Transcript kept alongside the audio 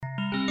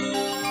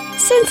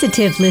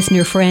Sensitive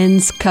listener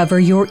friends, cover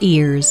your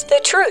ears. The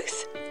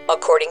truth,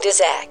 according to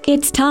Zach.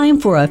 It's time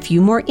for a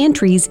few more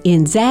entries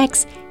in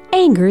Zach's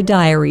Anger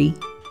Diary.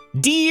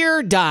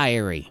 Dear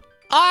Diary,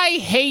 I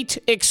hate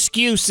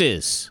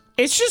excuses.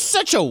 It's just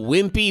such a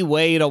wimpy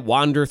way to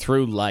wander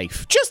through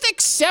life. Just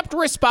accept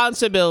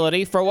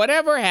responsibility for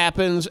whatever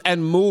happens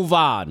and move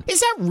on.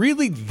 Is that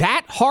really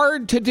that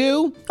hard to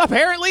do?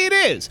 Apparently it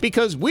is,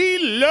 because we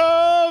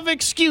love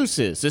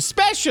excuses,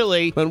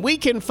 especially when we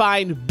can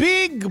find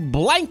big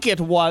blanket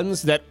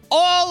ones that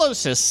all of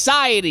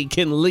society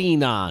can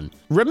lean on.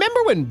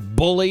 Remember when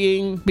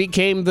bullying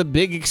became the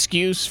big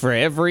excuse for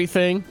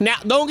everything? Now,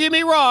 don't get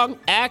me wrong,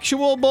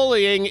 actual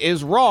bullying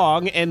is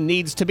wrong and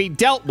needs to be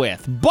dealt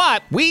with.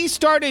 But we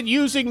started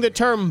using the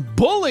term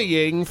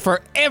bullying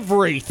for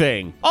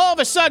everything. All of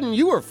a sudden,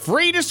 you were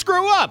free to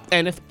screw up.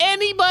 And if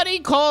anybody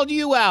called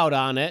you out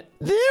on it,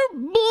 they're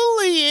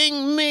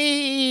bullying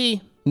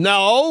me.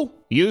 No,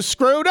 you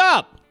screwed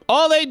up.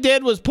 All they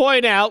did was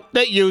point out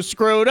that you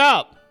screwed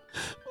up.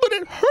 But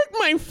it hurt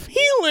my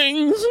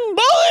feelings.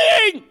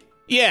 Bullying!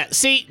 Yeah,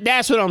 see,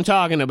 that's what I'm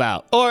talking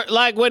about. Or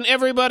like when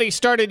everybody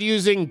started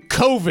using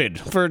COVID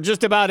for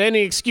just about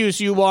any excuse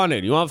you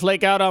wanted. You want to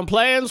flake out on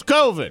plans?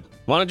 COVID.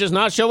 Want to just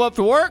not show up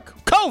to work?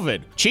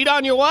 COVID. Cheat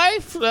on your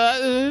wife?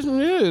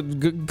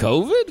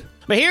 COVID?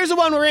 But here's the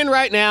one we're in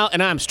right now,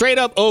 and I'm straight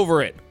up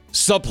over it.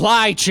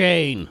 Supply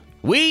chain.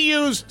 We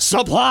use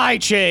supply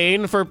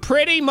chain for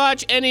pretty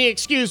much any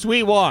excuse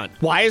we want.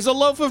 Why is a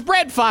loaf of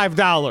bread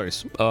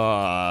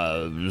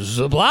 $5?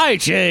 Supply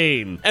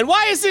chain. And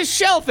why is this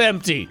shelf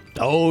empty?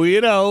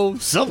 Oh,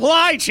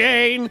 supply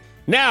chain.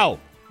 No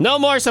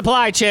more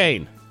supply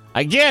chain.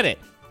 I get it.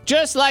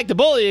 Just like the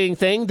bullying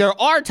thing, there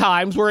are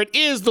times where it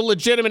is the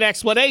legitimate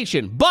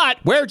explanation, but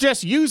we're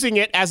just using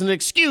it as an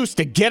excuse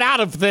to get out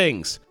of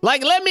things.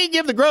 Like, let me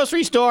give the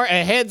grocery store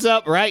a heads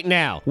up right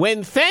now.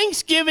 When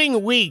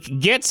Thanksgiving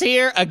week gets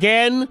here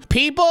again,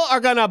 people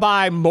are gonna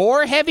buy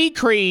more heavy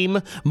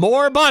cream,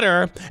 more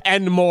butter,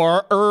 and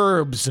more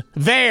herbs.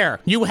 There,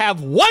 you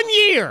have 1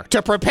 year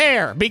to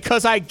prepare,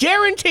 because I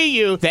guarantee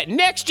you that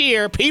next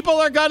year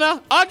people are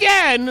gonna,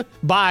 again,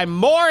 buy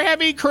more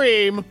heavy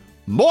cream,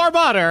 more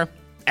butter,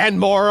 and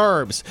more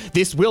herbs.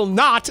 This will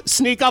not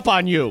sneak up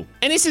on you.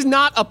 And this is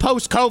not a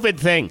post-COVID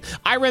thing.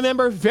 I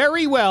remember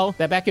very well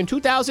that back in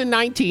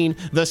 2019,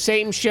 the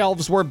same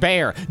shelves were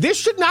bare. This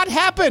should not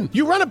happen.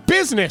 You run a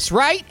business,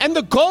 right? And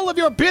the goal of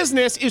your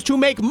business is to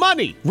make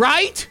money,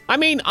 right? I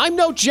mean, I'm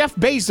no Jeff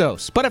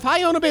Bezos, but if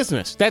I own a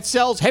business that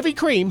sells heavy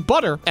cream,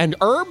 butter, and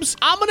herbs,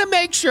 I'm gonna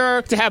make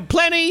sure to have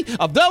plenty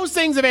of those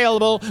things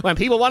available when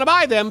people want to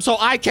buy them so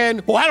I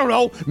can,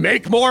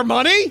 make more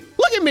money?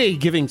 Look at me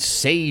giving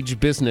sage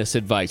business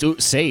advice. Ooh,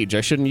 sage,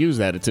 I shouldn't use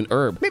that. It's an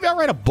herb. Maybe I'll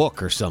write a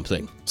book or something.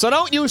 So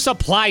don't you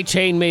supply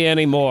chain me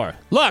anymore.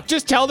 Look,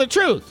 just tell the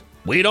truth.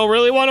 We don't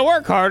really want to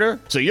work harder,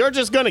 so you're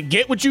just going to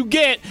get what you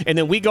get, and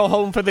then we go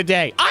home for the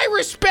day. I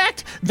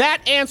respect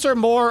that answer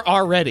more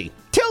already.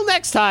 Till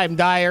next time,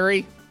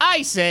 diary,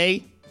 I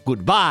say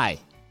goodbye.